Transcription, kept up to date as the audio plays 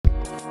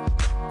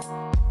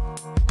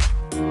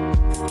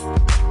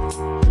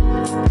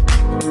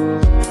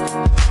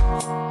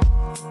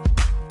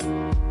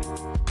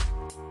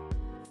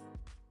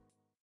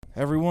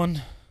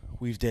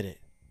we've did it.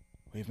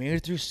 We've made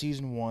it through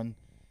season 1,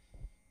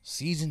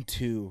 season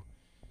 2,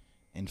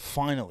 and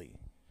finally,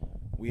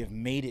 we have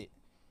made it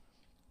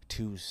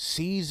to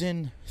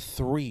season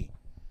 3,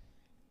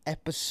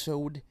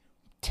 episode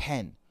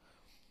 10,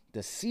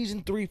 the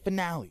season 3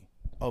 finale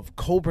of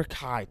Cobra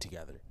Kai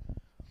together.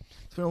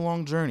 It's been a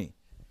long journey.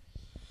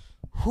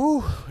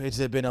 Whew, it's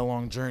been a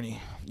long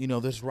journey. You know,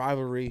 this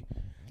rivalry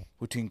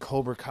between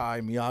Cobra Kai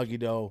and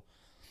Miyagi-Do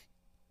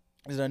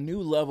is a new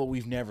level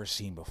we've never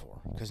seen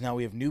before. Because now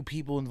we have new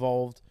people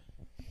involved.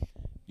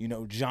 You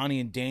know, Johnny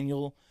and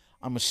Daniel,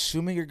 I'm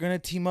assuming you're going to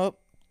team up.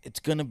 It's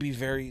going to be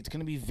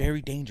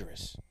very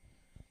dangerous.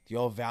 The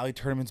All Valley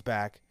tournament's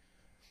back.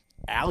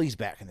 Allie's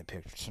back in the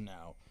picture. So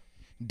now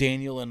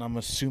Daniel and I'm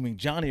assuming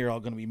Johnny are all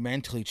going to be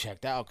mentally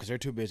checked out because they're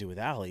too busy with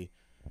Allie.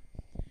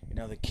 You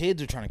know, the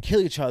kids are trying to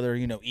kill each other.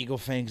 You know, Eagle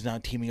Fang's now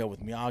teaming up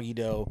with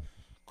Miyagi-Do.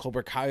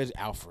 Cobra Kai is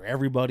out for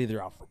everybody.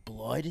 They're out for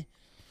blood.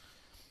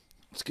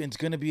 It's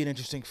going to be an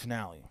interesting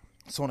finale.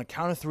 So on a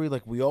count of 3,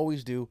 like we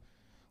always do,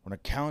 we're going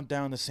to count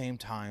down the same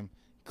time,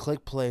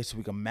 click play so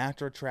we can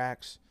match our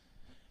tracks,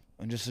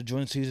 and just enjoy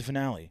the season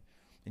finale.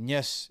 And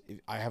yes,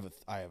 I have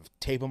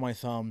tape on my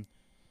thumb.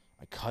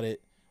 I cut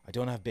it. I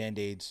don't have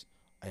Band-Aids.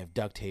 I have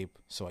duct tape,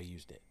 so I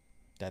used it.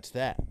 That's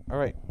that. All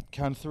right,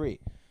 count of 3.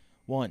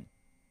 1,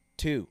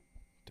 2,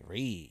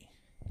 3.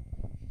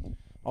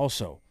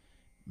 Also,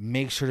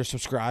 make sure to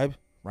subscribe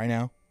right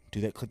now. Do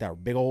that. Click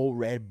that big old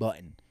red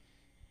button.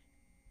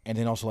 And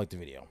then also like the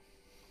video.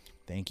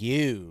 Thank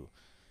you.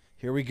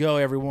 Here we go,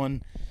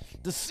 everyone.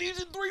 The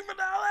season 3 finale.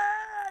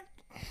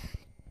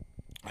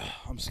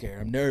 I'm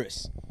scared. I'm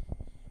nervous.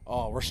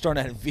 Oh, we're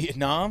starting out in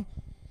Vietnam.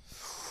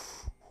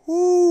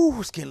 Ooh,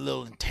 it's getting a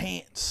little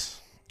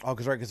intense. Oh,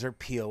 because they're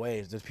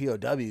POAs. There's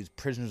POWs,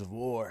 prisoners of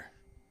war.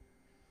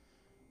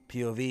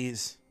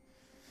 POVs,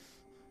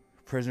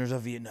 prisoners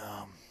of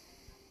Vietnam.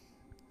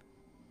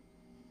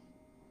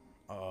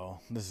 Uh-oh,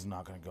 this is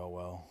not going to go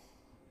well.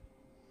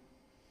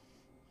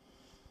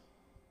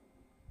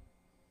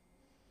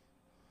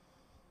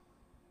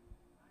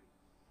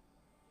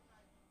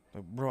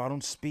 Like, bro, I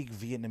don't speak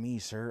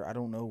Vietnamese, sir. I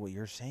don't know what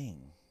you're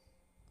saying.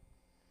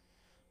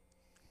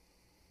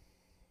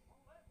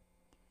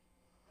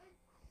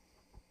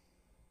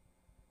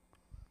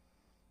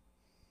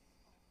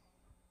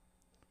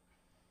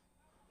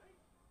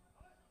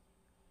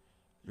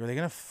 Are they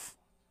going to...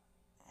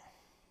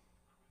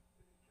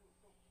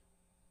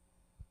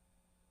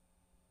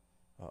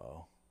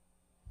 Uh-oh.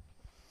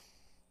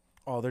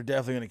 Oh, they're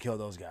definitely going to kill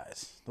those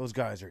guys. Those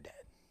guys are dead.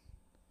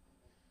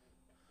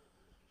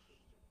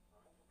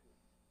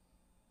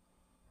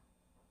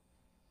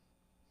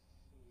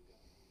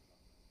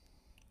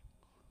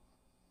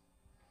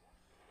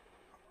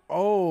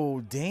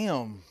 Oh,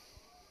 damn.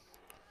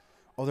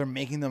 Oh, they're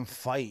making them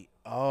fight.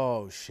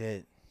 Oh,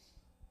 shit.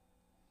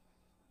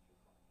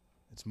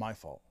 It's my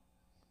fault.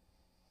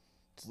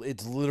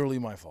 It's literally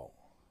my fault.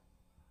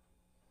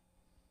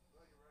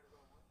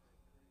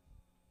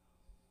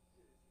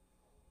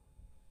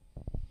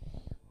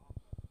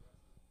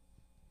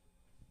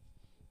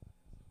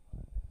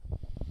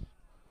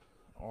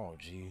 Oh,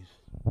 jeez.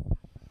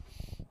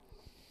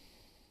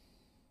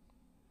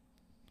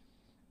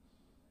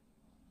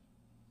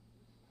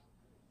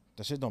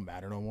 That shit don't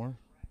matter no more.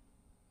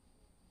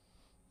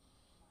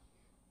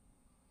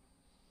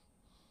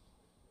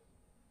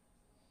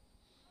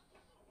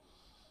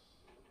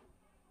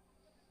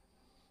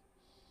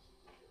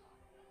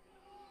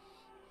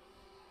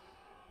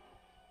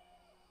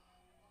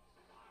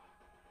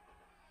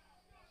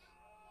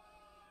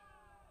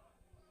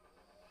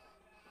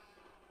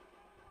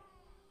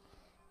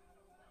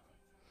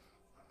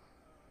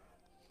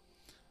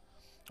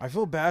 I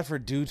feel bad for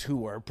dudes who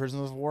were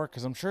prisoners of war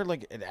because I'm sure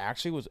like it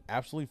actually was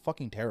absolutely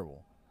fucking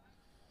terrible.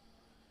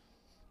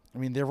 I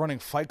mean, they're running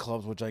fight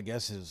clubs, which I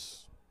guess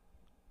is,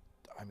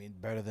 I mean,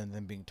 better than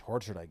them being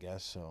tortured, I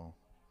guess, so.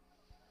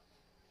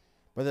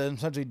 But then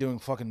essentially doing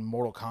fucking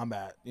Mortal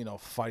Kombat, you know,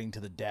 fighting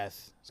to the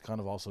death is kind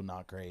of also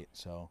not great,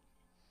 so.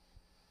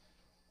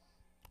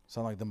 It's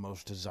not like the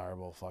most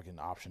desirable fucking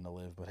option to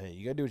live, but hey,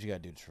 you gotta do what you gotta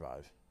do to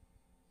survive.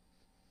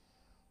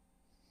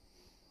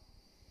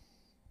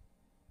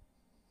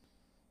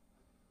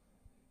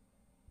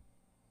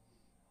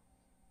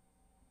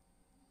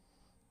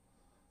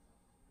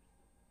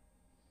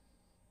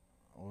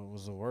 What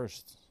was the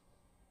worst?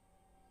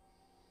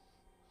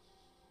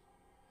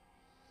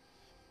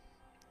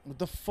 What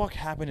the fuck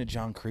happened to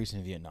John Kreese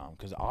in Vietnam?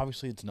 Because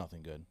obviously it's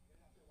nothing good.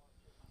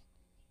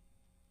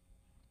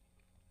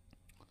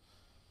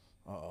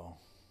 Uh-oh.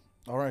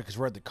 Alright, because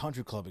we're at the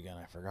country club again.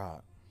 I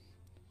forgot.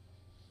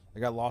 I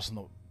got lost in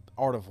the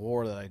art of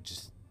war that I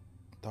just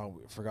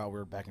forgot we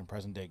were back in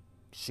present day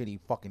shitty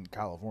fucking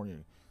California.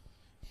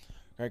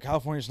 Alright,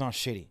 California's not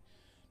shitty.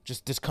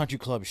 Just this country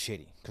club is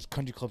shitty. Because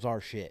country clubs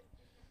are shit.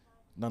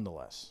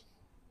 Nonetheless.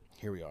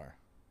 Here we are.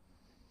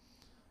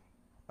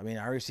 I mean,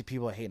 I already see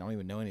people I hate and I don't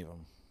even know any of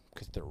them.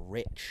 Because they're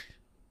rich.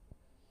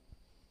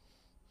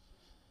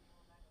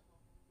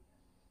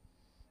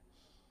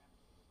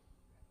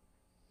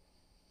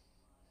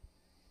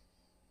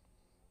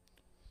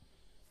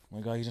 Oh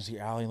my God, you just see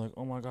Allie like,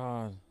 oh my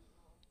God.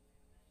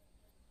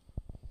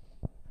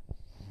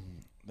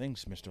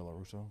 Thanks, Mr.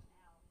 LaRusso.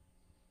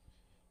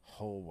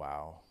 Oh,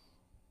 wow.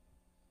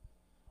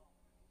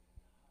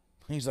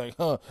 He's like,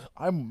 huh,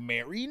 I'm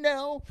married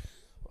now?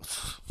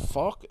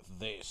 Fuck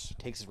this.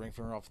 Takes his ring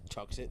finger off and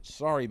chucks it.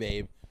 Sorry,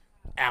 babe.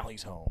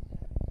 Allie's home.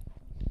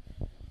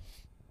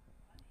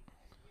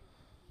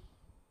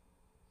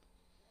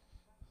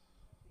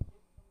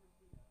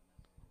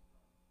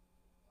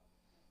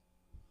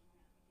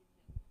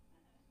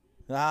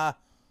 Ah,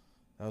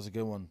 that was a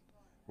good one.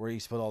 Where he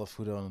spilled all the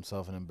food on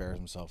himself and embarrassed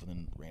himself and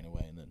then ran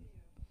away. And then,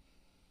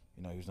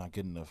 he was not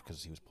good enough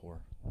because he was poor.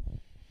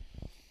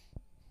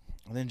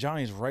 And then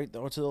Johnny's right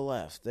to the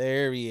left.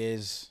 There he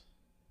is.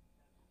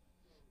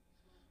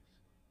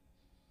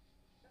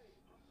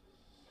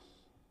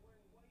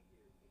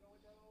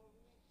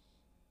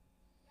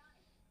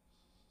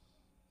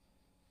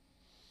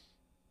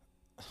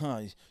 Huh.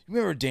 You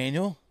remember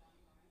Daniel?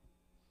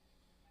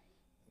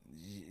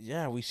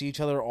 Yeah, we see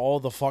each other all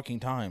the fucking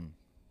time.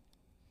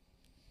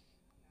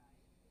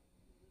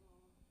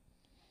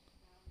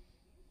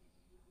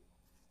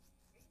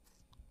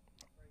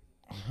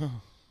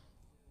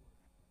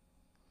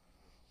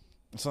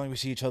 It's not like we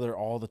see each other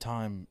all the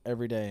time,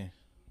 every day.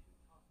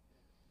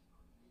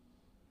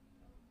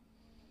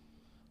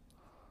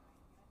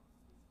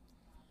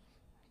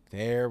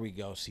 There we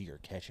go. See, you're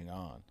catching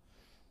on.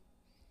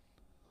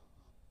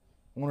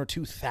 1 or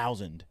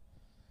 2,000.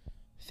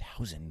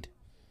 1,000.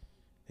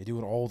 They do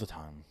it all the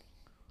time.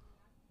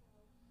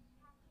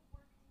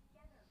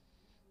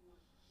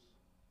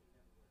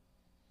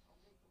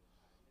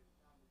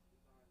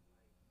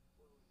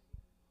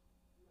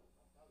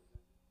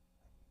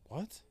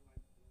 What?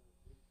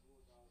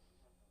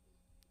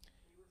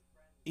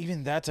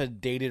 Even that's a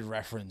dated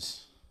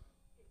reference.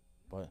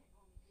 But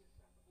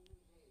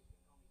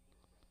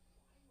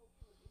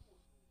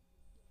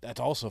that's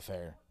also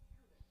fair.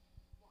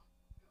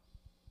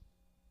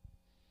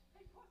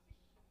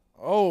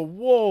 Oh,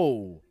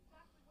 whoa.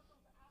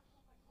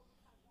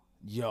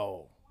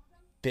 Yo.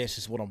 This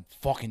is what I'm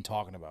fucking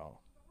talking about.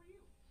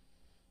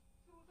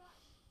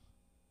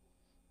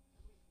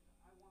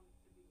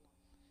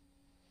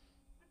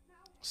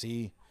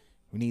 See?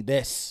 We need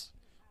this.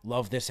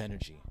 Love this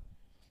energy.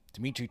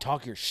 Dimitri,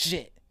 talk your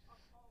shit.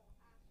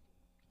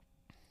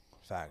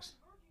 Facts.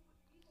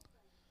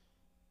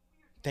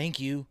 Thank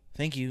you.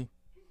 Thank you.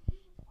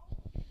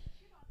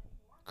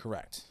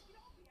 Correct.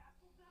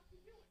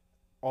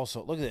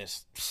 Also, look at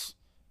this. Psst,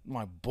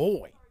 my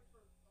boy.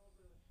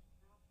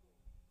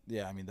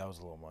 Yeah, I mean, that was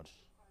a little much.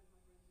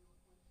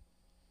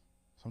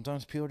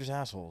 Sometimes people are just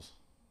assholes.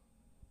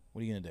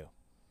 What are you going to do?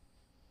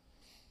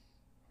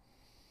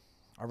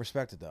 I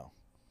respect it, though.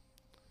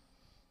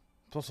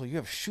 Also, you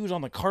have shoes on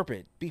the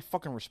carpet. Be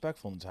fucking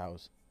respectful in this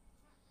house.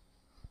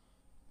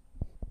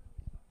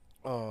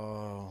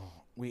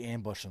 We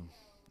ambush him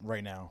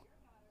right now.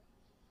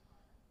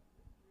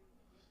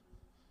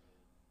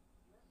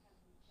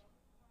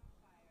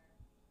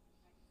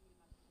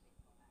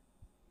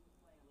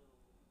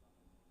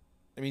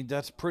 I mean,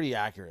 that's pretty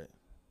accurate.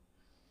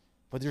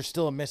 But there's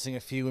still missing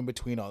a few in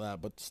between all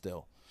that, but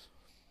still.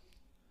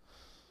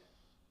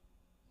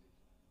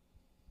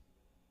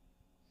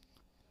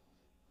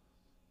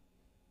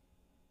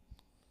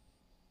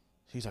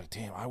 He's like,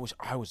 damn, I wish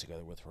I was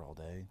together with her all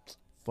day.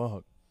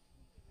 Fuck.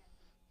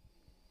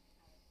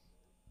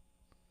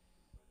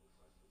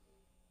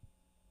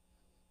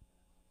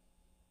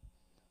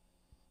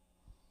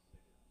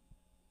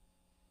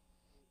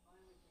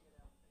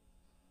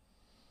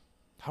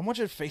 How much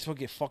did Facebook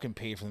get fucking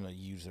paid for them to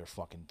use their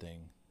fucking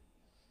thing?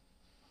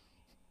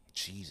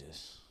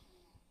 Jesus.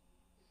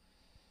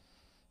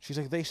 She's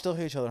like, they still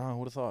hate each other, huh?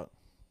 Who'd have thought?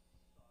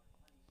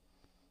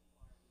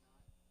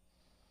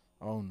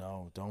 Oh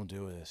no, don't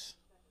do this.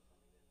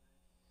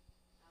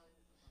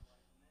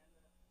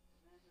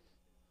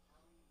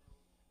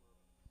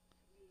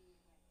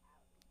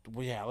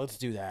 Well, yeah, let's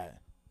do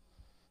that.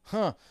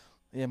 Huh.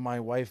 Yeah, my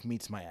wife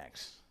meets my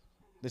ex.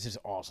 This is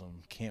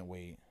awesome. Can't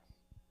wait.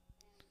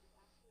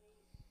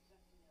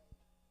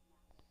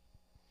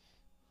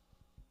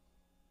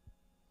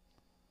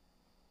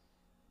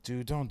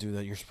 Dude, don't do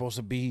that. You're supposed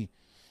to be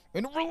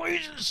in a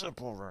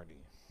relationship already.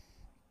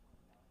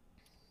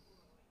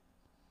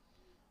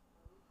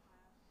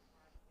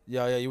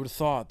 Yeah, you would have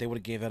thought they would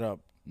have gave that up.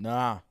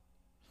 Nah.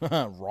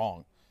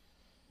 Wrong.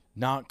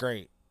 Not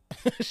great.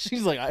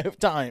 She's like, I have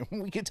time.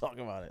 We can talk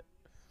about it.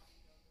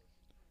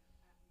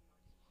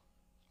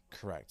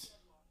 Correct.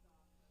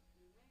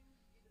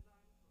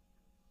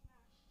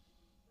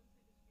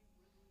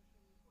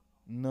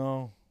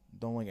 No,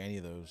 don't like any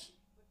of those.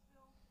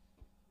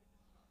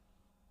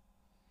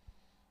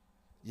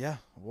 Yeah.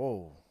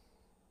 Whoa.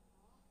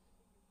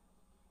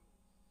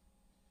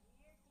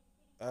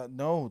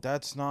 No,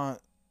 that's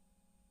not.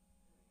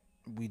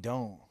 We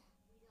don't.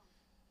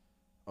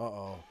 Uh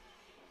oh.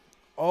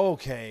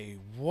 Okay.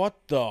 What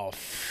the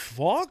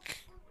fuck?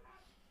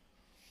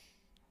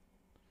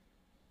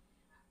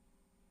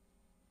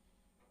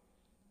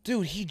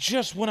 Dude, he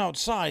just went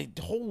outside.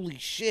 Holy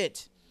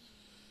shit.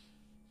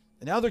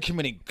 Now they're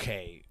committing.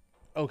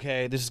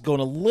 Okay, this is going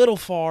a little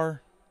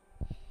far.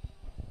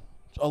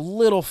 A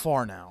little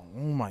far now. Oh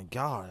my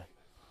god.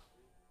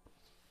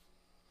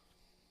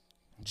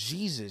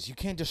 Jesus, you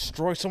can't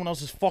destroy someone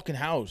else's fucking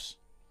house.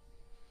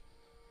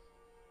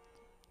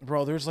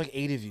 Bro, there's like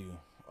 8 of you.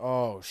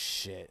 Oh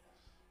shit.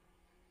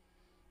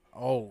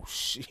 Oh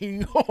shit.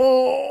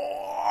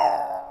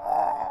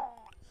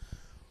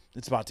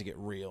 It's about to get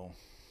real.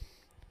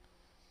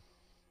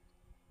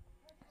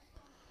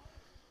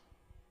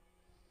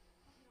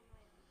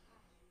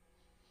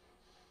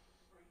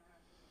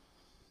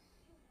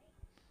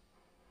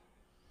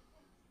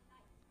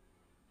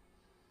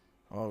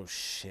 Oh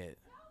shit.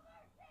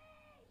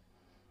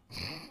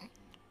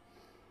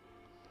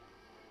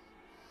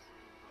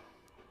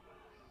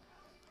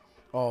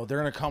 Oh, they're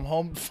gonna come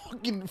home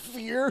fucking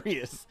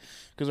furious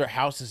because their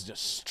house is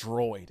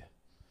destroyed.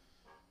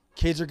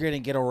 Kids are gonna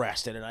get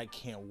arrested, and I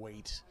can't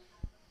wait.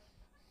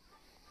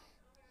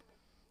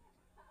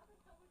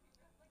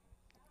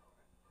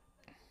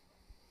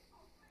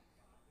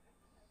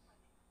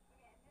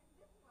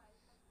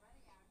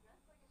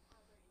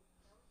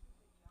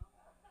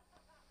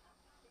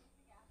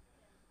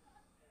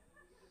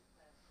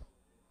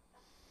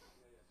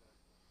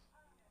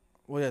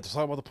 Well, yeah, let's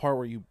talk about the part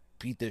where you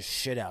beat the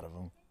shit out of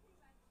them.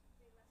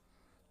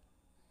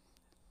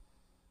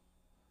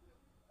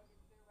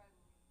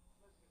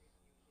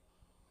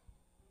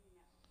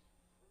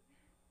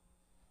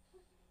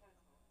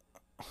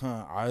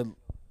 Huh,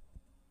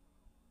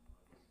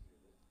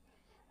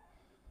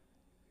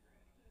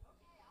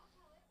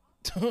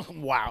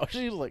 wow,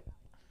 she's like,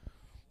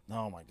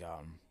 oh my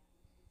god.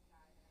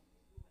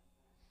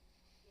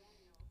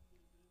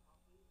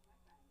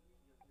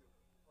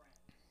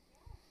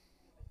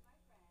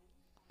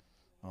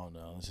 Oh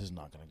no, this is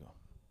not gonna go.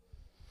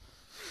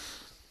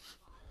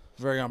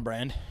 Very on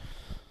brand.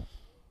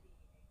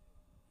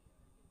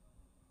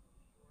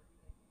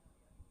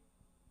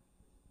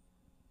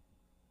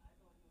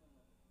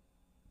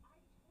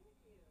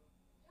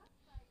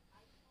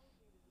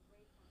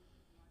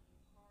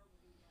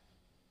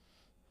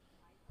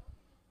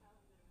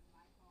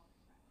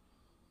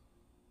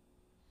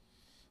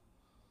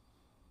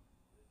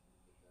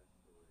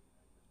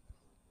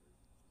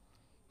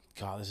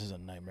 God, this is a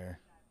nightmare.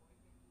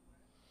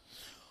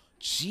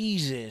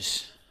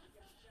 Jesus.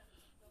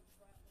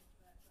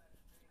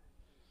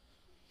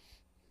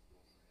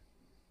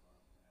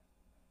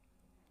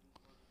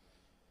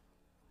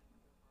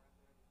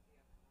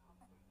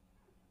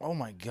 Oh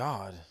my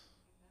god.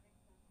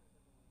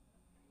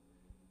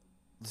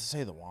 Let's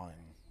say the wine.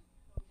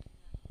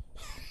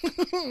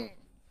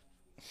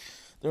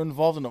 They're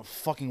involved in a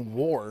fucking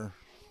war.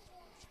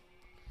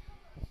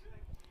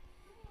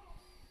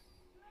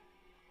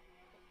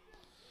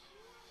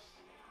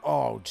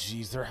 Oh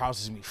jeez, their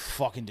house is gonna be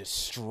fucking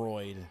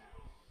destroyed.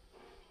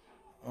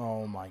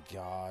 Oh my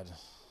god.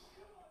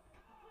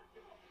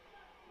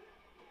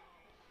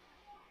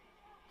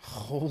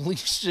 Holy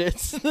shit.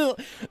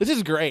 This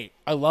is great.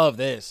 I love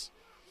this.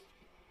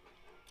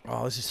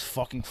 Oh, this is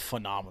fucking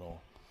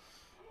phenomenal.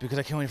 Because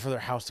I can't wait for their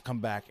house to come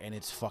back and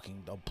it's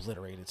fucking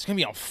obliterated. It's gonna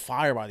be on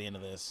fire by the end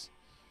of this.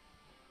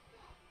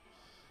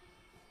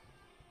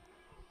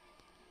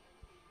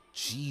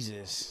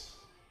 Jesus.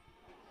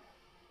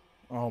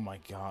 Oh my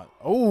god.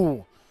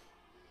 Oh!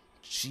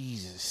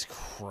 Jesus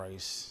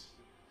Christ.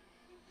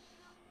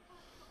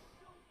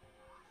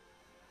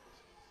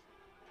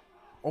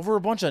 Over a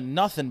bunch of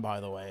nothing, by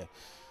the way.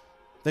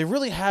 They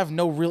really have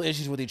no real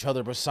issues with each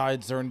other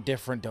besides they're in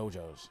different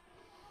dojos.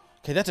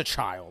 Okay, that's a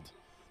child.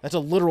 That's a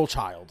literal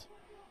child.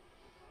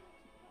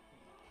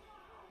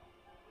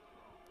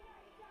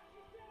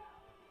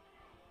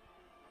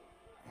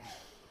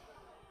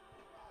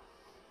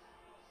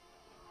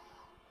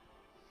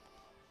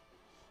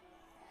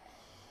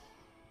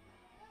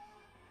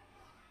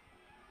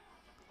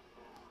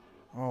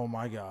 Oh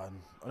my god.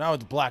 Now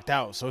it's blacked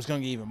out, so it's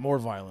going to get even more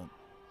violent.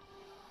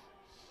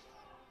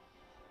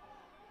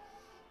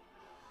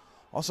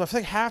 Also, I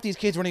feel like half these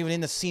kids weren't even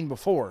in the scene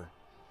before.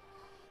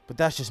 But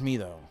that's just me,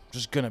 though.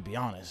 Just going to be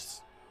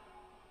honest.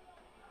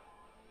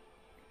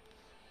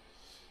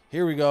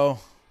 Here we go.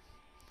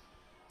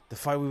 The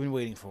fight we've been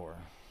waiting for.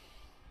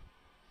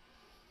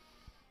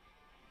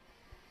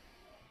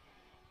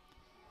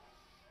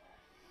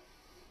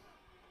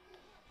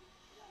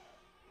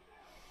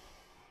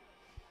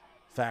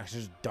 Facts,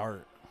 just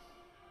dart.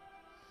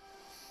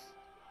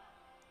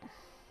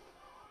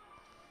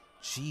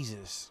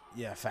 Jesus.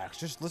 Yeah,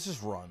 facts. Let's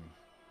just run.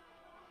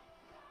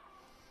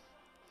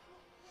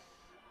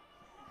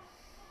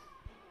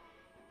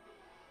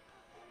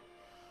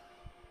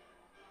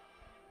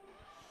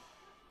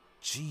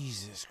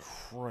 Jesus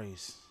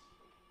Christ.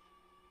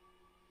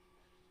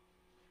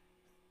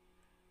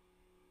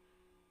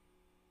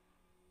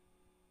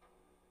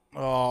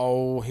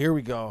 Oh, here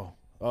we go.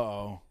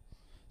 Uh-oh.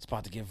 It's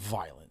about to get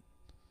violent.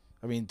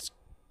 I mean,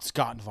 it's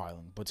gotten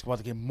violent, but it's about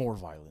to get more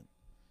violent.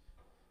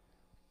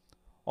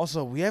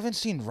 Also, we haven't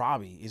seen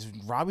Robbie.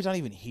 Robbie's not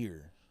even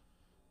here?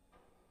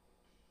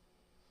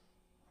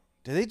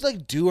 Did they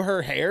like do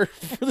her hair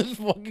for this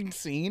fucking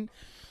scene?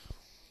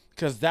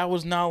 Because that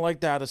was not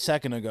like that a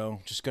second ago.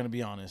 Just gonna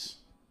be honest.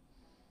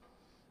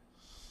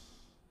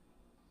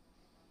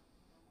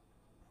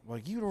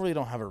 Like, you really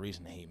don't have a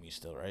reason to hate me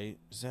still, right?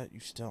 Is that you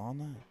still on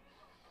that?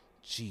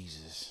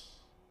 Jesus.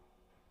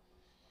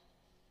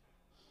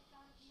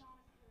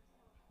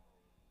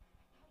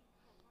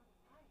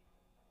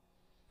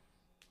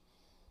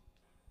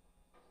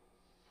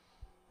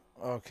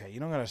 Okay, you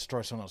don't gotta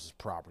destroy someone else's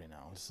property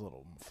now. It's a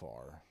little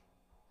far.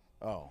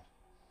 Oh.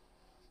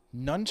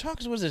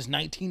 Nunchucks was this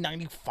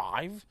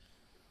 1995?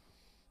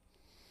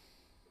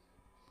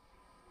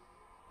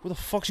 Who the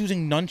fuck's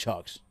using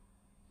nunchucks?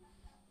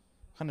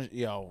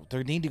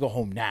 They need to go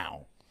home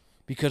now.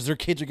 Because their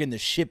kids are getting the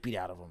shit beat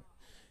out of them.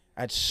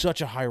 At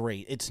such a high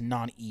rate, it's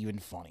not even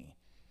funny.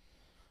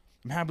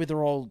 I'm happy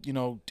they're all,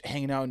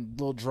 hanging out and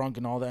a little drunk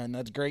and all that, and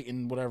that's great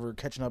and whatever,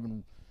 catching up,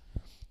 and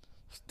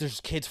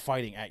there's kids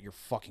fighting at your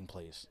fucking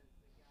place.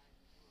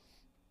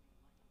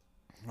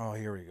 Oh,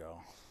 here we go.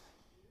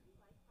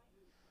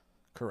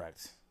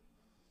 Correct.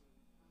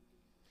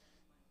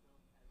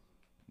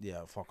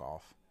 Yeah, fuck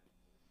off.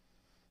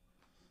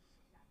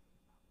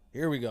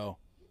 Here we go.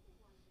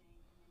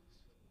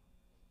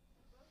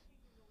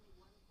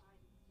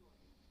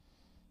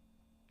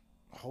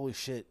 Holy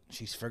shit,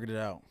 she's figured it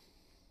out.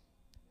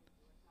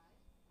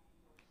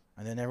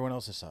 And then everyone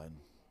else's side.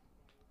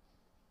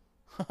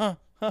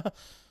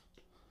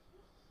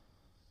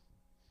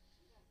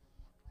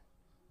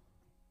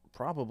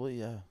 Probably,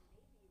 yeah.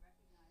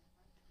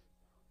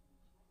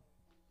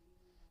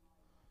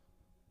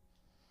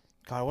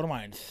 God, what am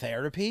I in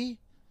therapy?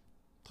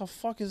 What the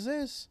fuck is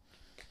this?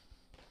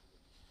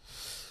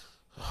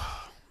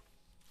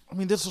 I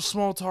mean, this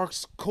small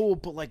talk's cool,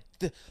 but like,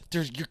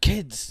 there's your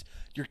kids.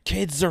 Your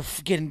kids are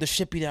getting the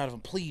shit beat out of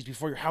them. Please,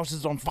 before your house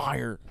is on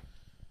fire.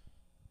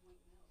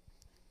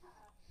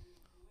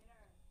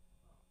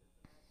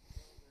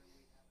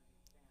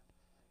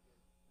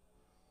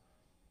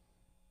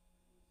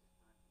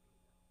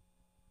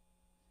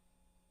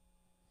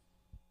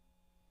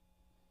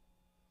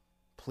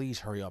 Please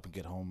hurry up and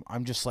get home.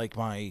 I'm just like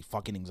my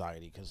fucking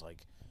anxiety because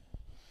like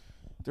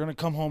they're gonna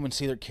come home and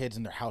see their kids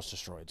and their house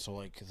destroyed. So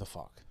like the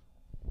fuck.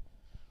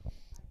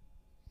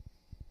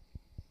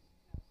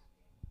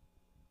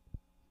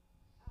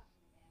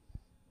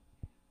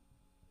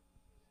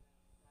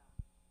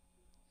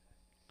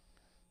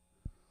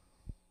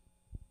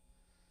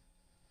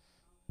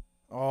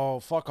 Oh,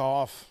 fuck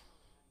off.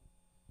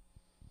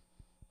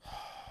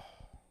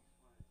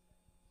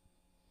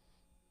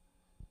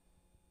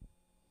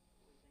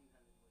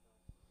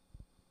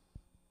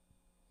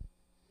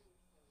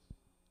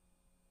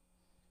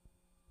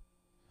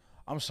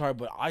 I'm sorry,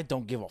 but I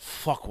don't give a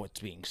fuck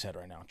what's being said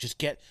right now. Just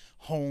get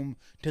home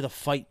to the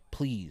fight,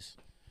 please.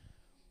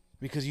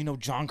 Because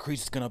John Kreese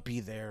is gonna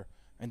be there,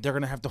 and they're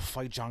gonna have to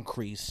fight John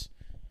Kreese.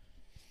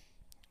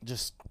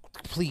 Just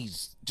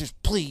please,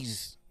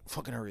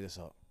 fucking hurry this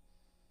up.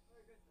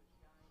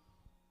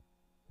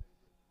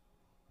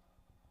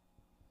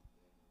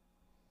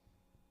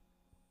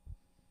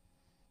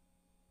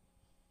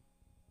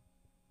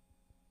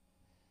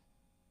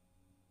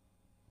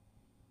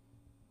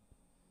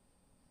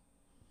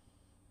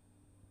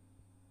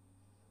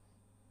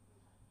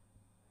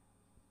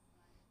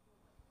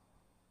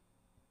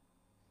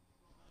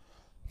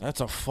 That's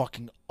a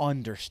fucking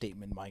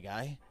understatement, my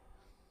guy.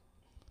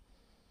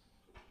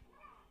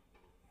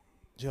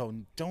 Yo,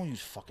 don't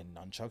use fucking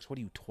nunchucks. What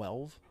are you,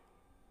 12?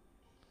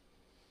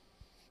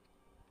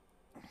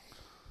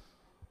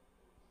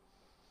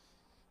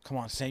 Come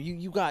on, Sam.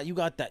 You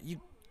got that.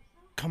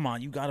 Come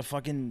on. You gotta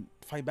fucking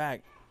fight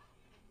back.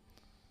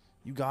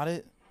 You got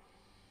it.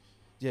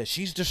 Yeah,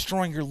 she's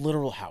destroying your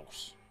literal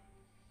house.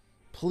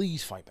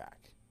 Please fight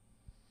back.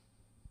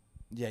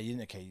 Yeah, you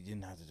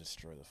didn't have to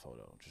destroy the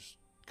photo. Just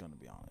gonna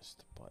be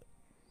honest, but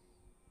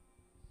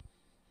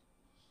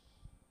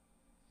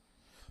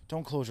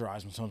don't close your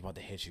eyes when someone's about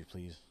to hit you,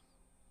 please.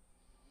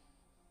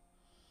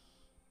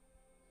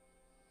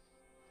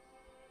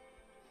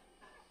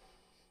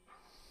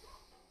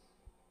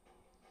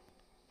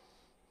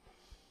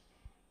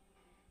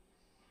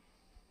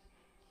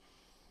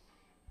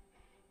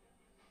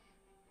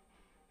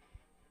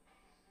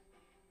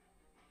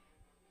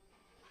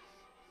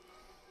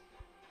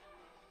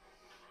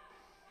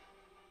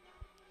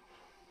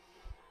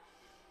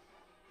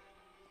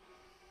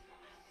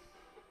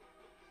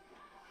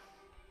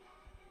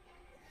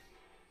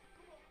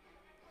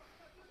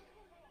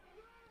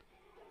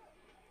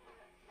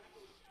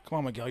 Come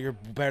on, Miguel. You're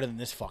better than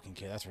this fucking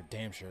kid. That's for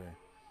damn sure.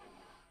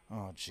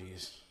 Oh,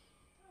 jeez.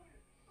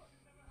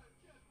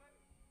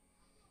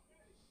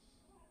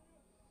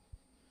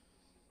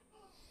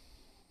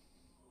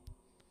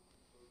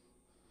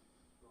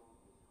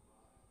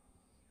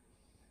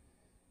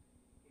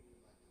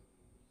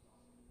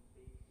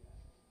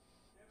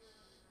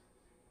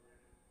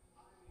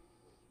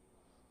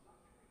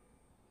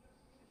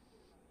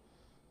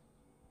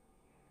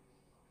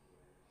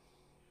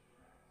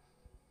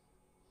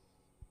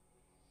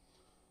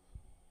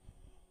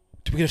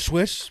 Do we get a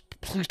switch?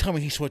 Please tell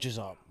me he switches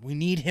up. We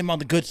need him on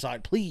the good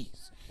side,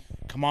 please.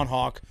 Come on,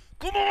 Hawk.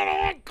 Come on,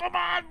 Hawk. Come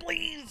on,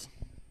 please.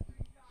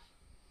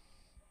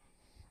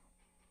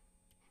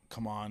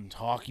 Come on,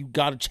 Hawk. You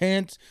got a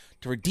chance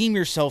to redeem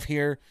yourself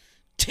here.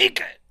 Take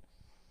it.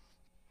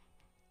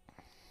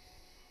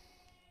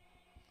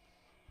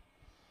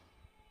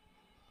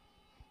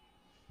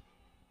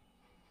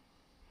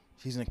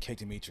 He's going to kick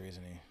Dimitri,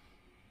 isn't he?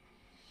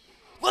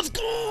 Let's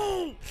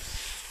go!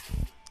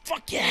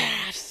 Fuck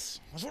yes!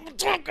 That's what I'm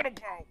talking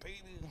about,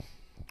 baby.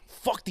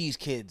 Fuck these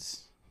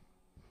kids.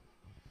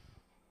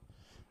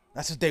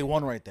 That's a day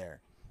one right there.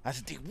 That's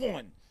a day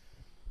one.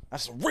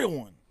 That's a real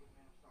one.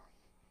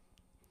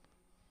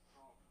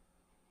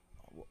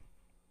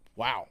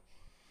 Wow.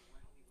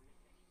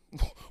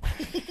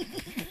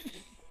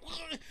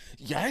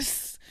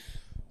 Yes?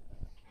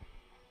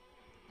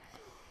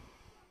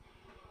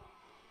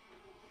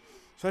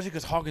 Especially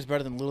because Hawk is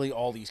better than literally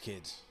all these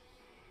kids.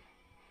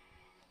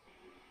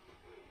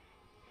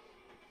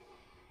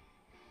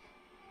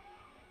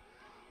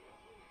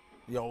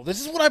 Yo,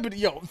 this is what I've been...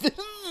 Yo, this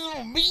is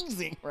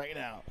amazing right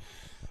now.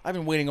 I've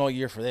been waiting all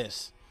year for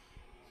this.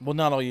 Well,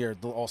 not all year.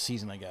 All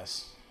season, I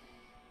guess.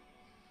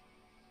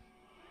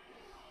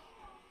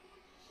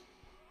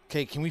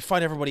 Okay, can we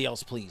fight everybody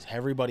else, please?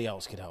 Everybody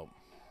else could help.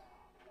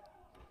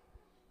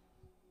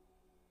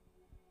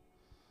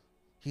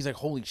 He's like,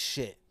 holy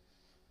shit.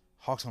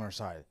 Hawk's on our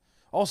side.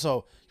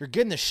 Also, you're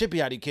getting the shit beat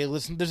out of you, kid.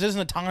 Listen, this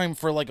isn't a time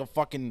for like a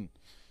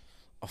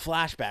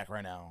flashback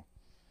right now.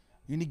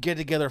 You need to get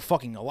together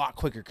fucking a lot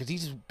quicker because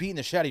he's just beating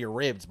the shit out of your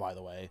ribs, by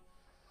the way.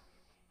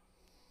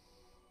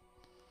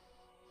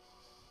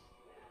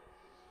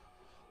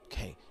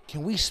 Okay,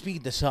 can we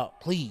speed this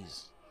up,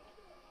 please?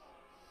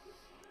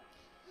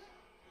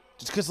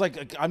 Just because,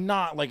 like, I'm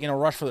not, like, in a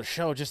rush for the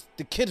show. Just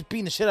the kid's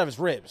beating the shit out of his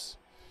ribs.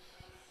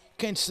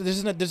 Okay, so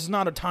this is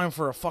not a time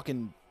for a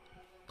fucking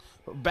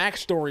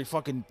backstory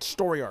fucking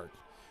story arc.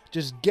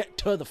 Just get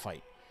to the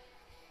fight.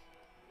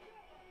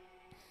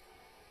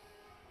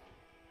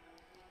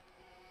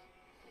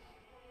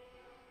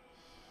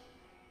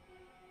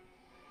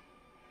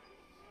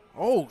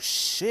 Oh,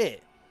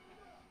 shit.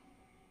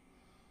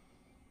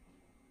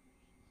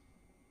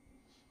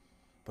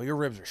 But your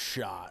ribs are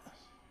shot.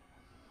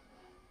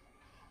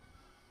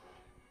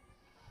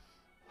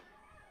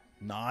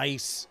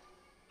 Nice.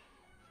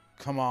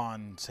 Come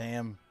on,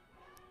 Sam.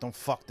 Don't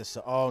fuck this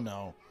up. Oh,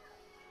 no.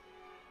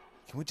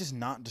 Can we just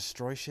not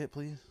destroy shit,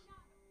 please?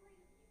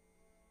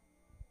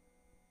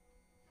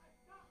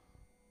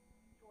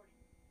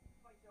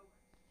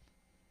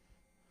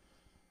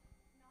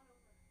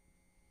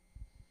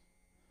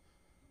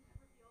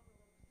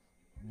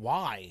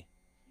 Why?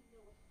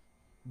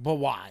 But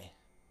why?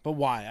 But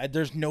why?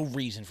 There's no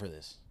reason for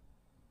this.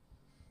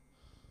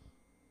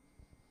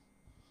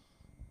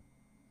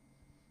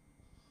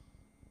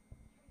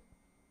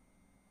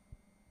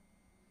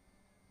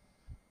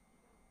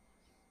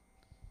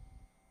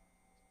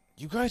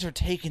 You guys are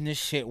taking this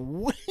shit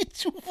way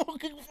too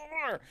fucking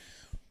far.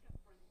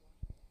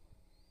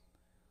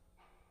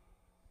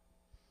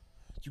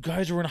 You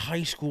guys are in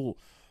high school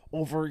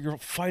you're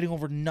fighting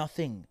over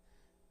nothing.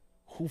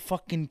 Who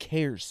fucking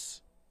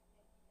cares?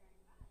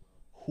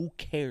 Who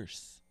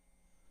cares?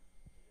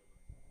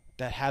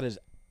 That hat is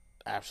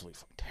absolutely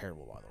fucking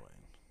terrible, by the way.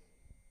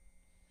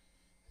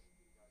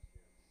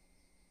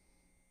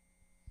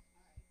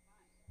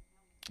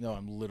 No,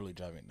 I'm literally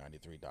driving a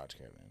 93 Dodge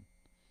Caravan.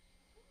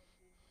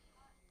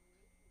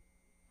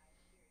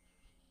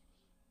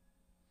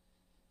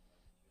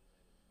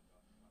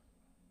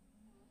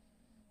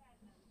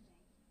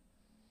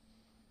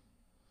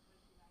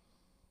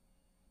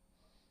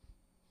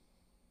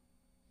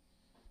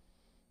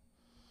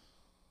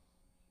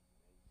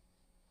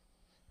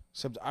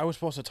 Except I was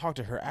supposed to talk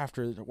to her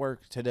after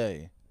work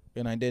today,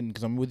 and I didn't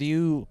because I'm with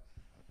you.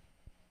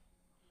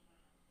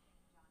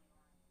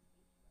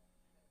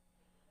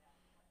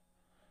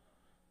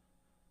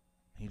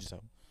 He just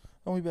said,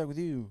 I'll be back with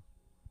you.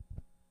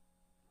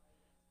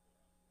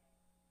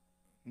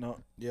 No,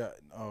 yeah,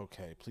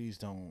 okay, please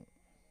don't.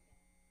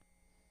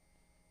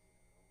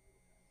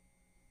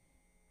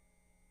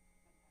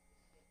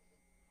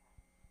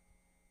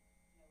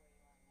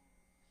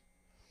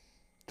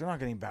 They're not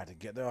getting back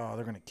together. Oh,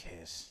 they're gonna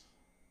kiss.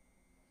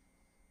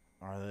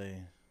 Are they?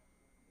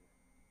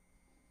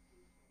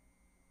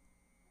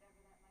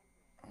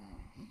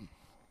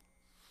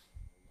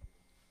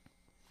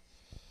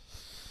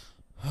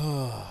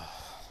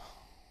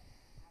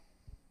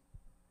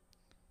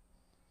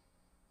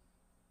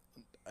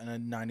 And a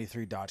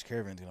 93 Dodge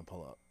Caravan's gonna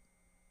pull up.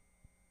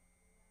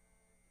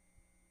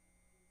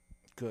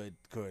 Good,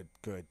 good,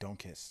 good. Don't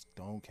kiss.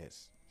 Don't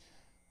kiss.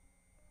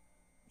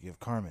 You have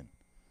Carmen.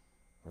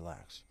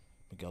 Relax.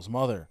 Miguel's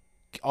mother.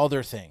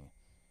 Other thing.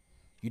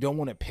 You don't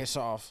want to piss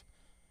off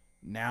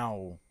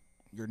now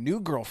your new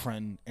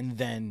girlfriend and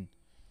then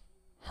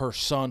her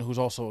son, who's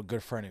also a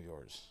good friend of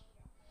yours.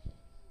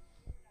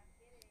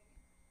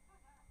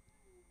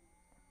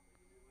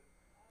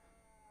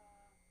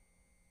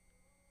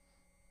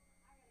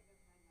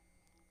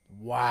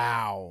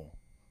 Wow.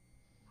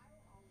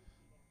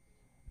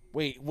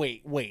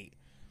 Wait.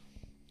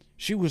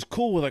 She was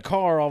cool with a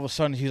car. All of a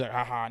sudden, she's like,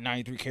 haha,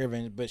 93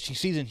 Caravan. But she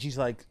sees it and she's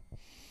like,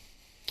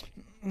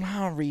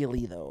 not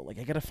really, though. Like,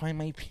 I gotta find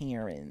my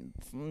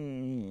parents.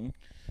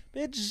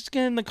 Bitch, just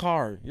get in the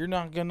car. You're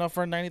not good enough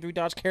for a 93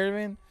 Dodge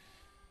Caravan?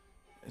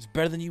 It's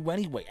better than you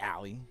anyway,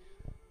 Allie.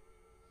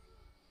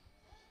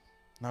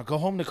 Now go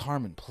home to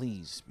Carmen,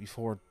 please,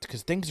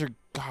 because things are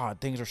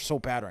so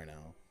bad right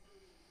now.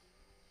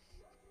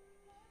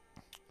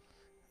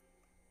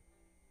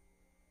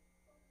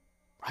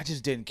 I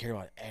just didn't care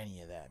about any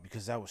of that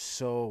because that was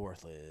so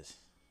worthless.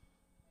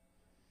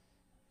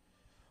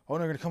 Oh,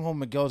 they're gonna come home.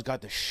 Miguel's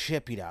got the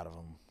shit beat out of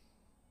him.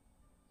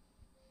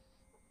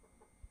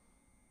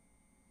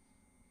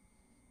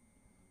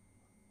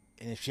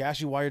 And if she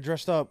asks you why you're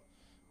dressed up,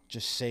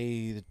 just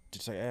say,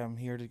 hey, I'm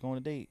here to go on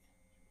a date.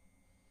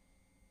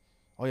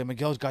 Oh yeah,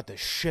 Miguel's got the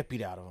shit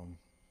beat out of him.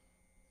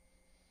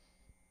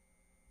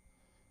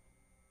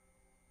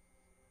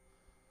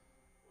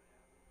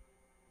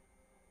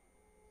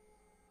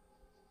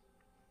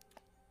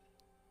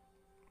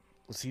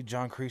 Let's see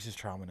John Kreese's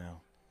trauma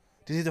now.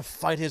 Does he have to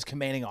fight his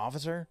commanding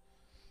officer?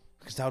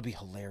 Because that would be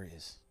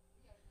hilarious.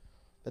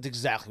 That's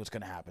exactly what's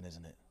going to happen,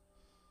 isn't it?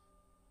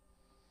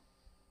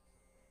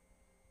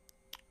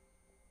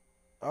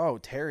 Oh,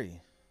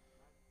 Terry.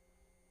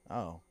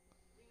 Oh.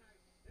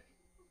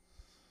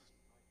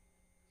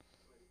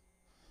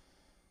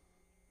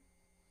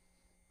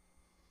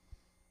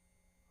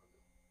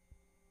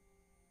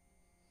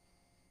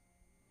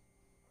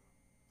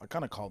 I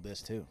kind of called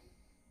this, too.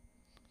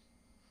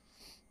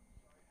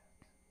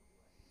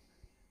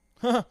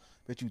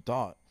 Bet you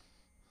thought.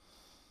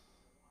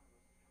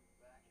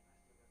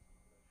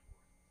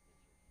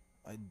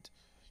 You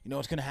know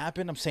what's going to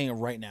happen? I'm saying it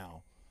right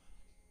now.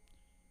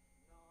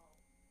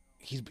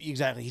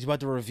 He's about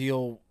to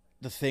reveal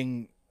the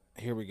thing.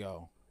 Here we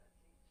go.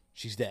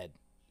 She's dead.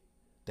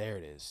 There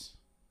it is.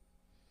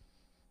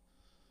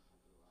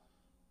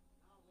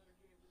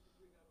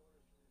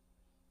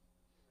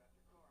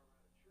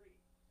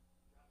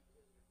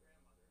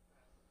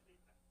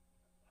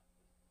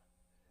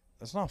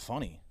 That's not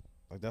funny.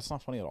 Like, that's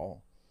not funny at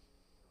all.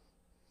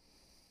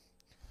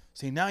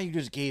 See, now you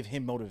just gave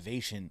him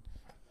motivation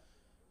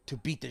to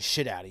beat the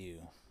shit out of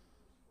you.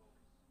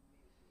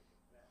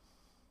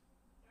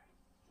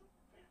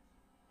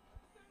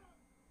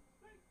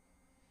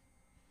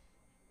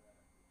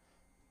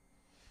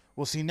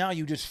 Well, see, now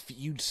you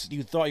thought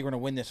you were going to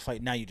win this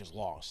fight. Now you just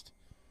lost.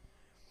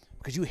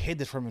 Because you hid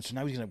this from him, so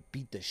now he's going to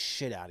beat the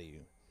shit out of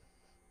you.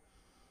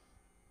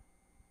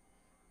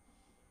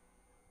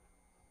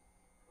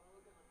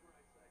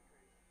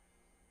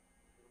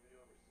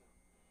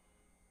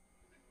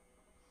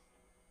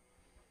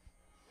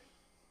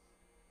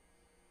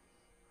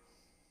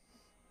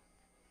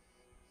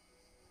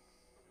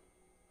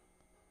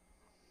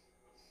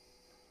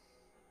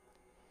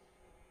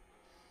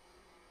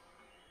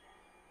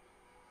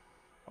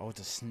 Oh, it's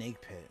a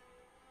snake pit.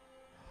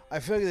 I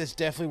feel like this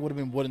definitely would have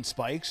been wooden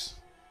spikes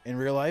in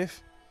real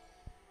life.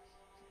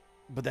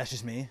 But that's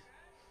just me.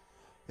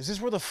 Is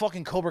this where the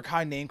fucking Cobra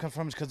Kai name comes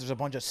from? Is because there's a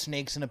bunch of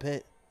snakes in a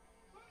pit?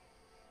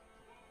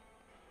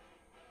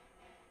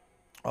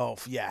 Oh,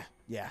 yeah.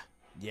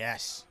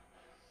 Yes.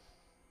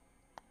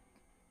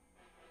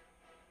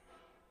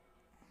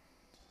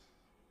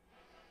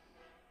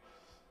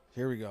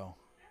 Here we go.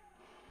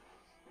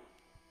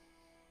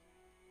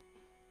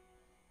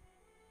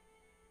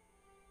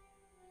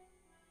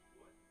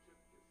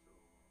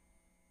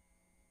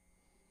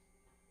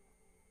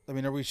 I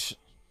mean, are we...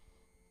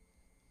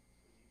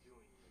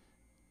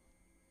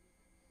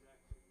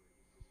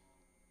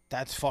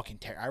 That's fucking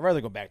terrible. I'd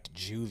rather go back to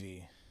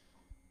juvie.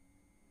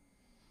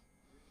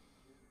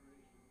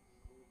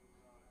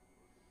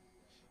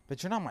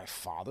 But you're not my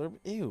father.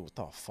 Ew, what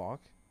the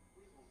fuck?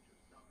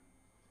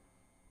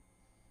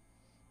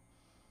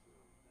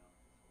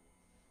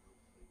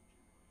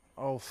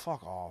 Oh,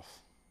 fuck off.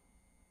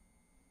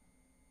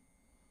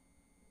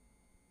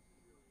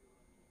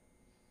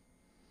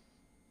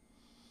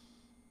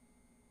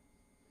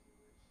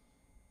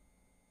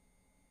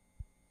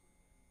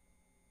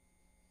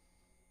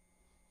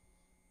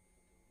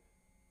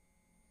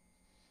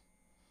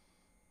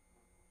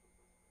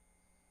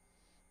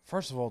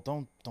 First of all,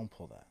 don't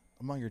pull that.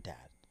 I'm not your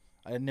dad.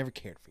 I never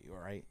cared for you, all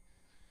right?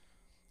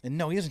 And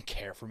no, he doesn't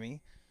care for me.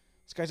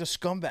 This guy's a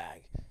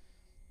scumbag.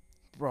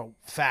 Bro,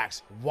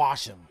 facts.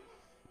 Wash him.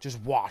 Just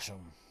wash him.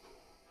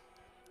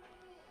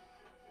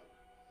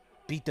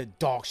 Beat the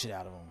dog shit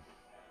out of him.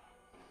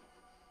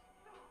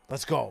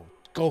 Let's go.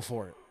 Go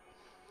for it.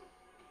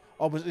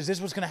 Oh, but is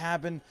this what's going to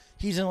happen?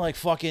 He's going to, like,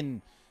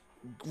 fucking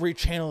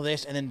rechannel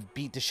this and then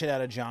beat the shit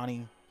out of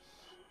Johnny.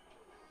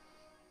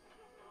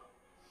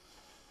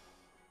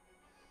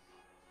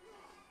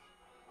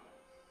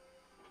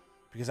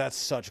 Because that's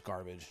such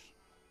garbage.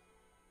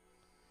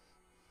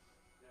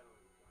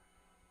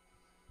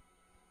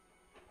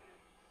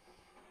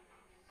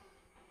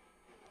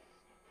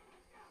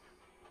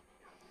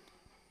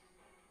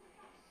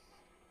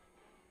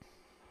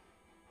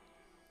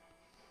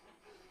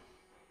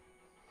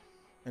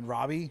 and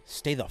Robbie,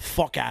 stay the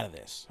fuck out of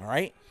this, all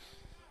right?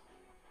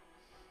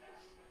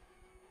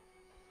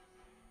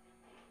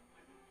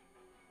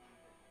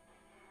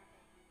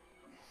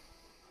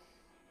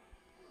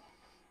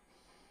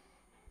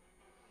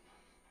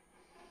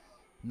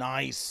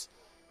 Nice.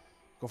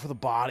 Go for the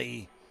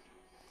body.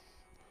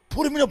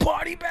 Put him in a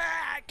body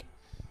bag.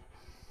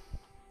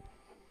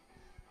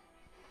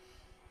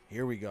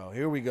 Here we go.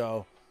 Here we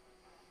go.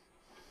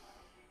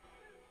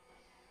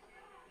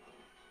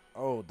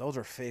 Oh, those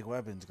are fake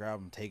weapons. Grab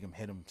them, take them,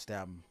 hit them,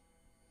 stab them.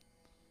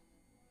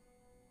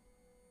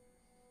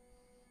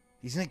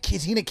 Is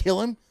he gonna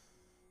kill him?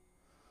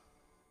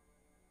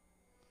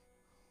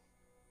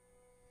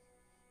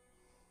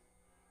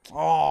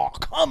 Oh,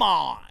 come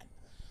on.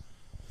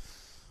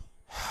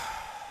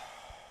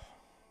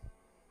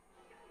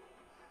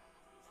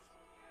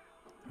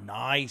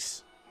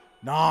 Nice.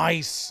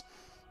 Nice.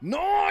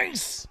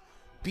 Nice.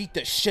 Beat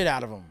the shit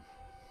out of him.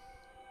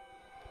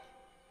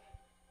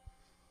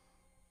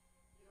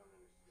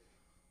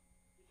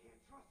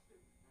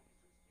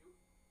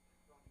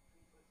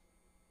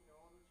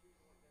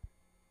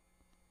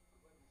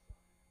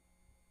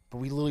 But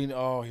we literally...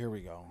 Oh, here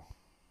we go.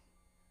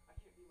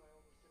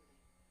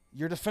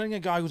 You're defending a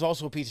guy who's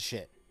also a piece of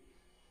shit.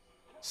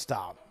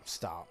 Stop.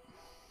 Stop.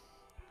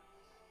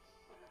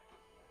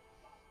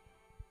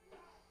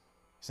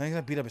 He's not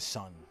gonna beat up his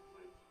son.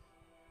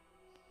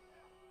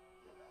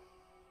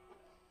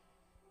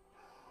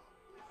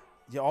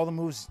 Yeah, all the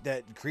moves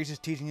that Kreese is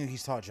teaching you,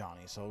 he's taught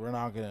Johnny. So we're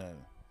not gonna...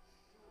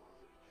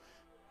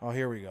 Oh,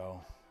 here we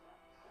go.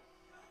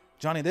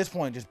 Johnny, at this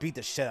point, just beat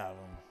the shit out of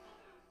him.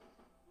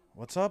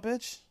 What's up,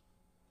 bitch?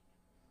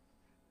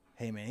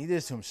 Hey, man, he did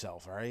this to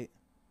himself, all right?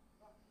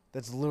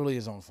 That's literally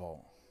his own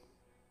fault.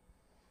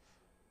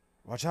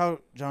 Watch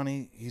out,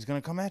 Johnny. He's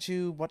gonna come at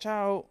you. Watch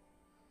out.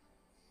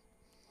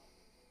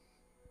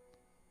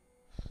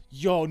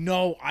 Yo,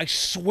 no, I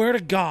swear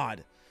to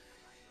God,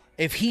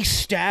 if he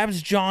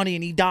stabs Johnny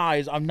and he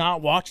dies, I'm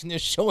not watching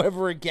this show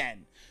ever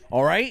again.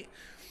 All right?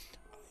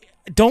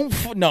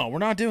 No, we're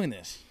not doing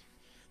this.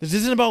 This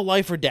isn't about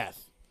life or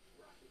death.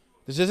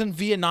 This isn't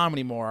Vietnam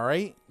anymore, all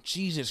right?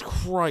 Jesus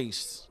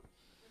Christ.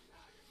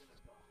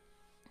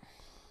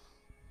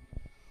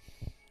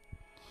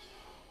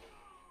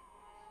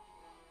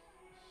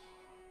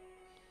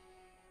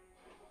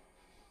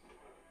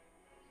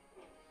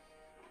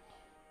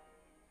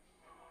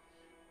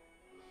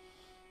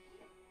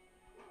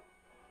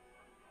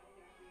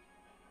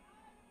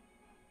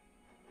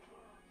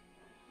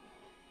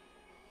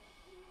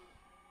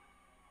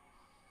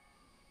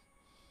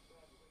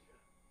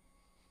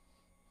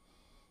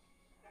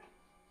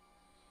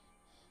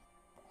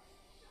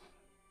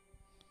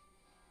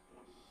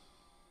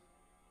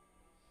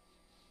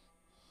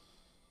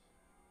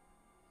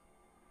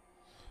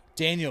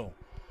 Daniel,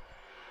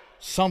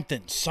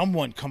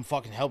 someone come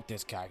fucking help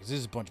this guy, because this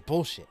is a bunch of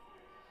bullshit.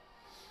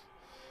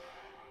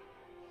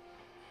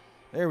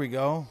 There we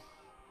go.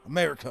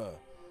 America.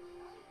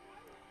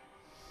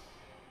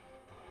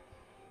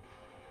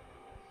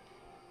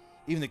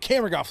 Even the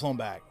camera got flown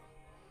back.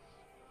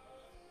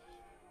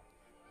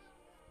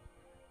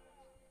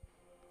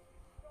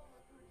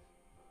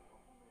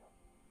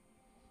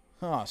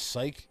 Ah,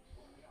 psych.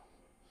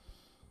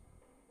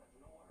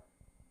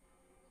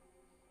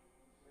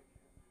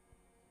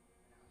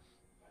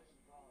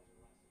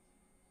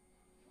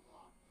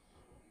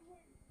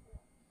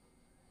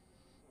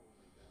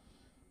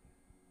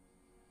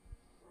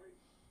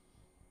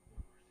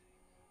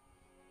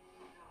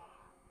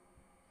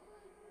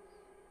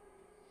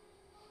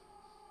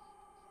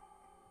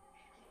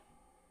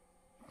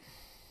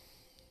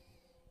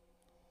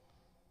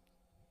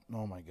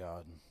 Oh my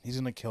God. He's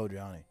gonna kill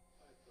Johnny.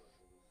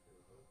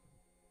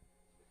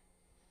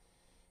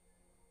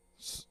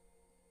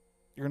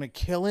 You're gonna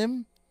kill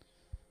him?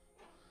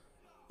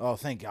 Oh,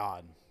 thank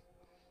God.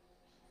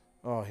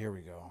 Oh, here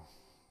we go.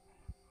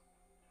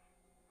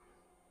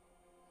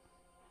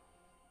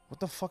 What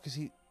the fuck is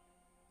he...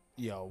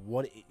 Yo,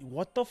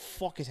 what the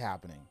fuck is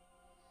happening?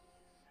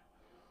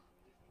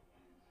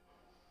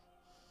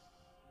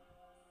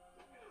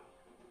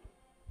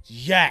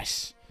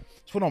 Yes!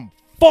 That's what I'm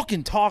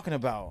fucking talking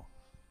about.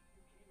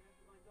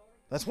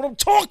 That's what I'm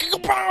talking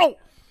about!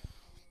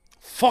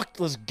 Fuck,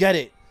 let's get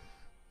it.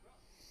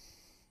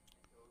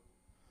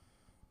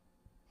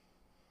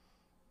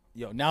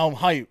 Yo, now I'm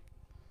hyped.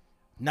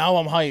 Now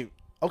I'm hyped.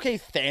 Okay,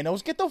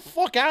 Thanos, get the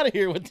fuck out of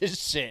here with this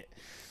shit.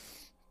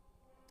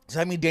 Does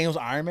that mean Daniel's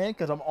Iron Man?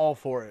 Because I'm all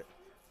for it.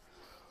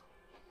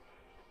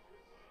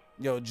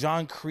 Yo,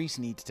 John Kreese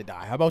needs to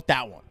die. How about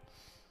that one?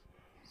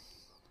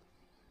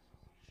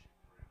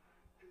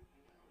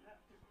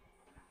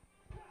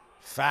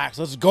 Facts.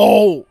 Let's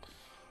go.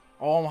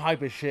 Oh, I'm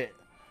hype as shit.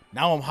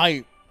 Now I'm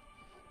hype.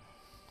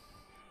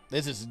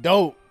 This is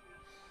dope.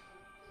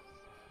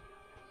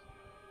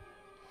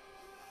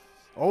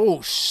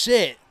 Oh,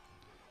 shit.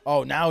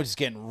 Oh, now it's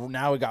getting...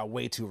 Now it got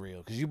way too real.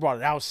 Because you brought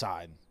it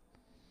outside.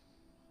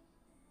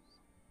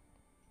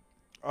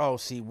 Oh,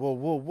 see. Whoa,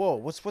 whoa, whoa.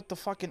 What's with the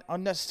fucking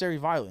unnecessary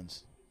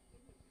violence?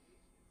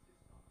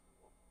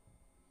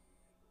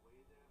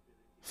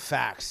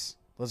 Facts.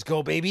 Let's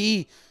go,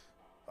 baby.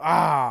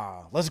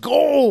 Let's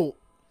go.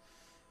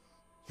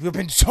 You have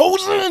been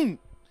chosen.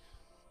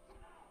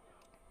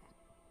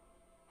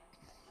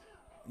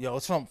 Yo,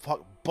 let's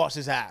bust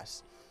his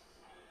ass.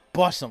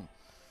 Bust him.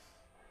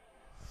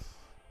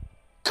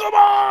 Come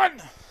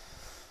on.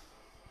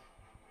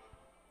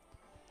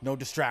 No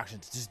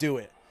distractions. Just do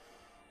it.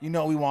 You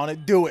know we want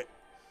it. Do it.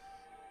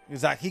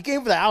 Exactly. He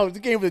came for the house. He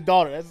came for the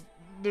daughter.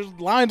 There's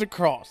lines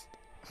across.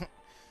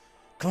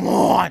 Come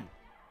on.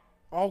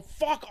 Oh,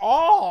 fuck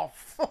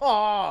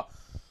off.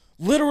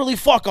 Literally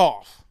fuck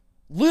off.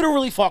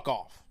 Literally fuck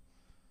off.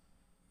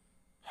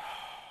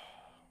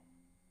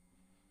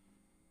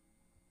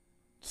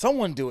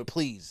 Someone do it,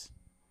 please.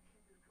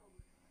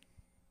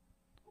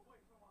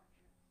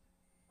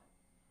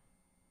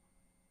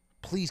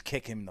 Please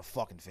kick him in the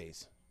fucking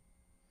face.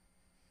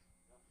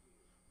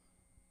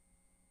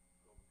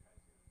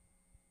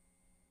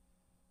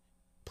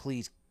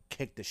 Please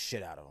kick the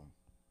shit out of him.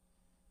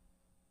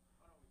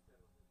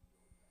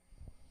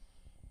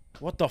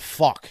 What the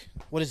fuck?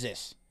 What is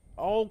this?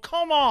 Oh,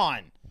 come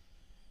on.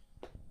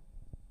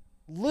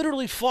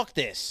 Literally fuck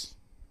this.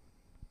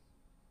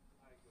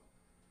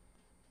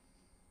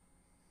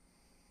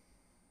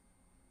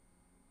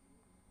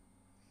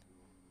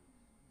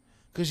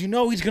 Because you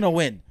know he's going to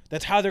win.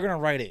 That's how they're going to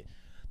write it.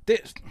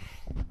 This...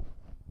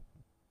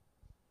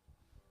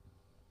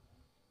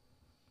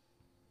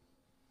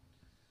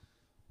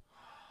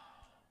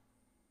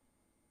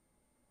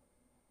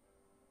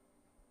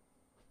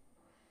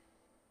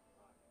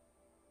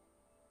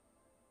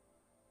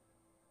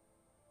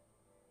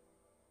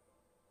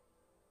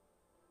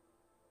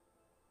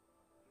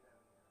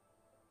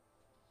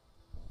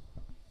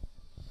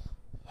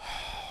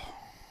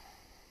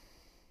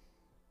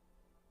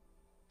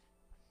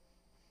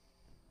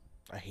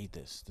 I hate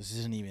this. This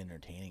isn't even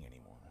entertaining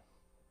anymore.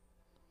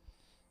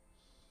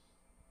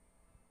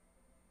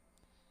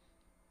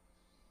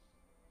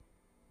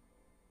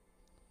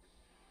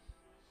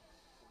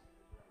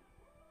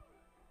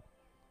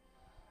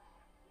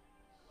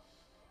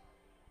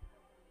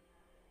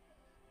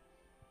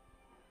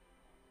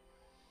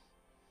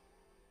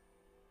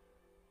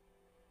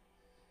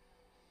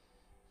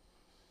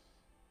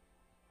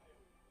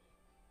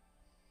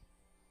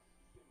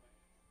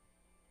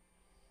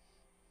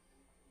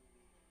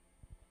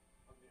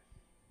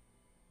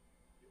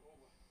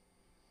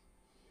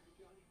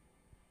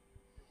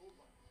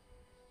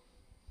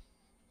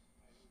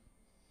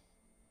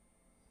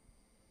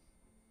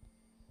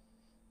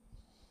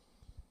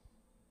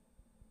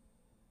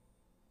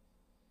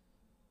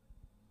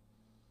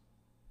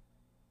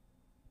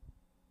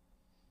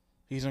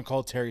 He's gonna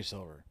call Terry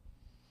Silver.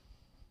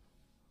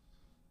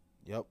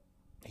 Yep.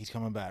 He's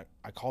coming back.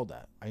 I called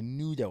that. I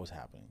knew that was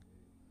happening.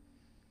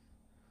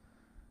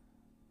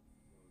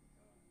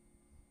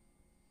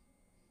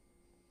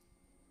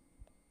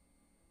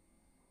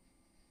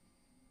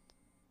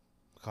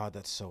 God,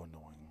 that's so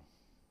annoying.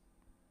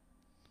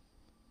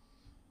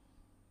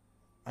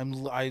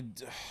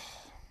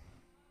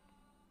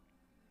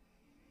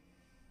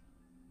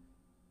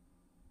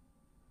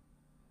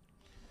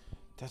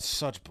 That's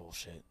such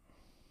bullshit.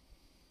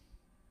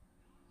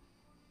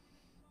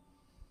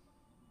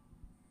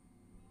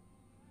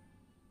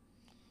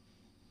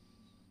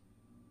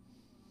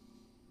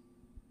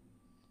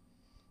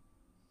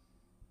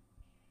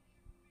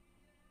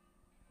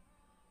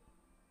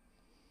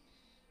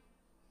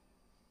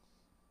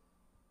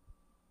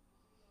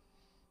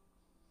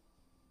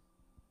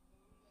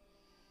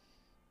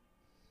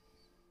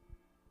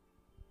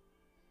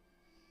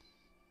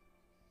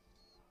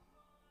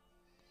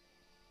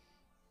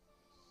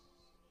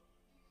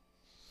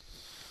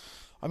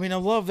 I mean, I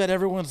love that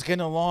everyone's getting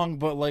along,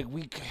 but like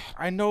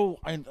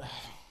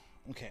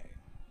okay.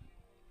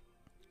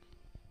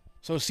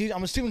 So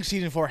I'm assuming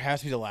season 4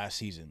 has to be the last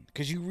season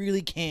because you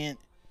really can't.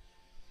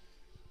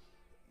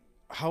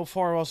 How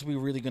far else are we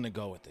really gonna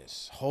go with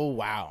this? Oh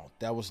wow,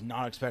 that was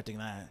not expecting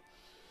that.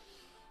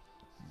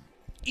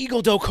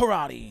 Eagle Do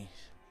Karate,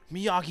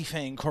 Miyagi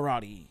Fang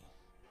Karate.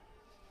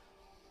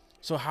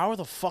 So how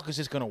the fuck is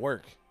this gonna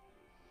work?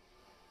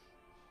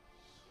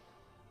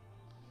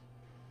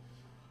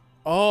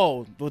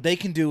 Oh, what they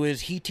can do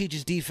is he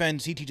teaches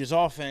defense, he teaches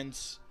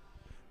offense.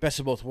 Best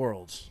of both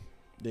worlds.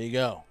 There you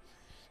go.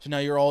 So now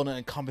you're all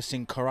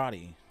encompassing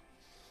karate.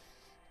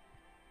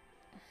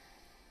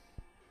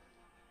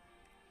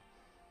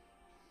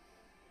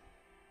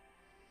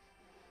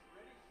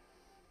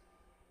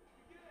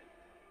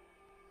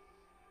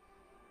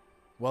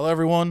 Well,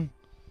 everyone,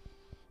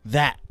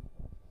 that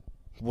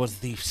was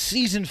the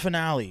season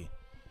finale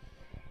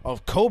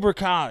of Cobra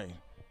Kai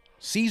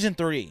Season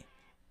 3.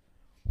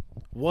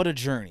 What a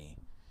journey.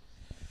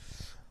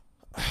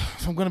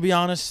 If I'm gonna be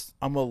honest,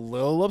 I'm a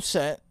little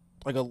upset,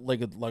 like a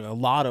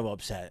lot of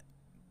upset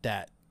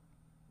that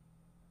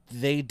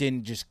they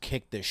didn't just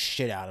kick the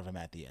shit out of him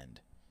at the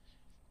end.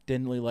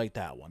 Didn't really like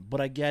that one,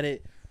 but I get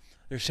it.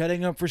 They're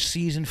setting up for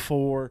season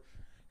 4,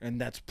 and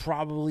that's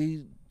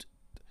probably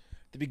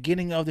the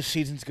beginning of the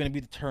season is going to be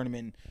the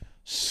tournament.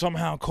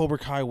 Somehow Cobra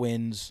Kai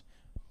wins,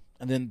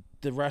 and then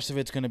the rest of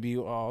it's gonna be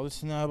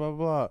this and that, blah blah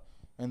blah,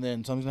 and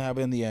then something's gonna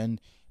happen in the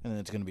end, and then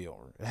it's gonna be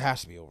over. It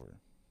has to be over.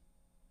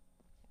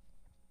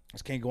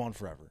 This can't go on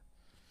forever.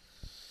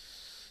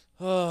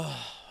 I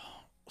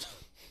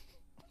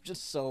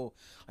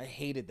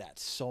hated that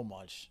so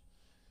much.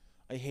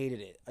 I hated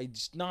it.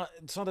 It's not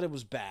that it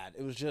was bad.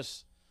 It was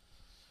just,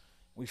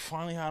 we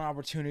finally had an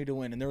opportunity to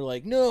win, and they were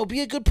like, no,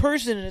 be a good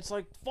person, and it's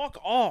like, fuck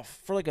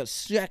off for like a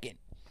second.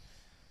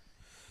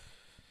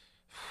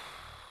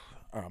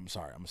 I'm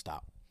sorry, I'm gonna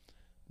stop.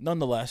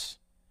 Nonetheless,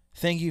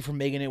 thank you for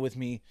making it with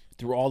me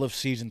through all of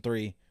season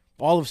 3,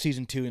 all of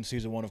season 2, and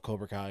season 1 of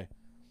Cobra Kai.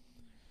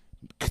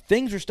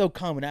 Things are still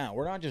coming out.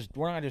 We're not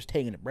just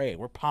taking a break.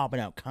 We're popping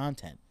out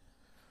content.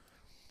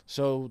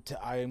 So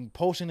I'm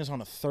posting this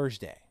on a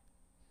Thursday.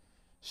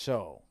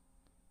 So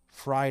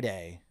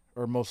Friday,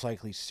 or most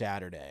likely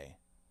Saturday,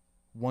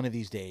 one of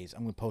these days,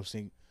 I'm going to be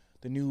posting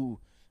the new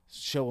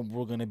show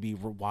we're going to be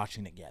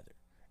watching together.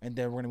 And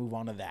then we're going to move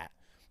on to that.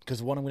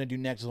 Because what I'm going to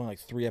do next is only like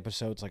 3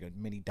 episodes, like a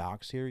mini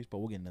doc series, but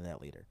we'll get into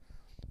that later.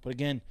 But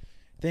again,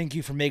 thank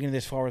you for making it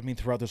this far with me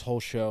throughout this whole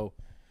show.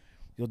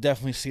 You'll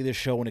definitely see this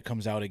show when it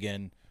comes out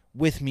again.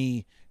 With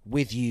me,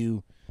 with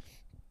you.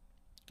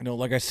 You know,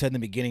 like I said in the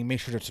beginning, make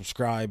sure to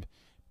subscribe.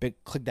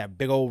 Click that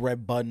big old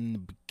red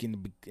button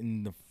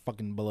in the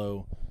fucking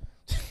below.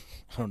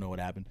 I don't know what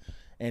happened.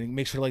 And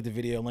make sure to like the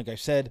video. And like I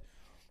said,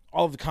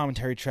 all of the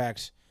commentary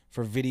tracks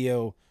for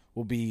video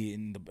will be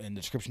in the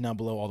description down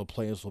below. All the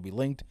playlists will be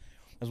linked,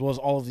 as well as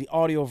all of the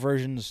audio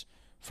versions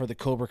for the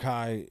Cobra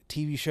Kai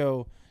TV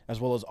show, as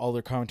well as all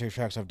the commentary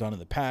tracks I've done in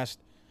the past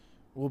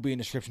will be in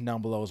the description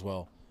down below as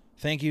well.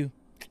 Thank you,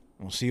 and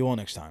we'll see you all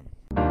next time.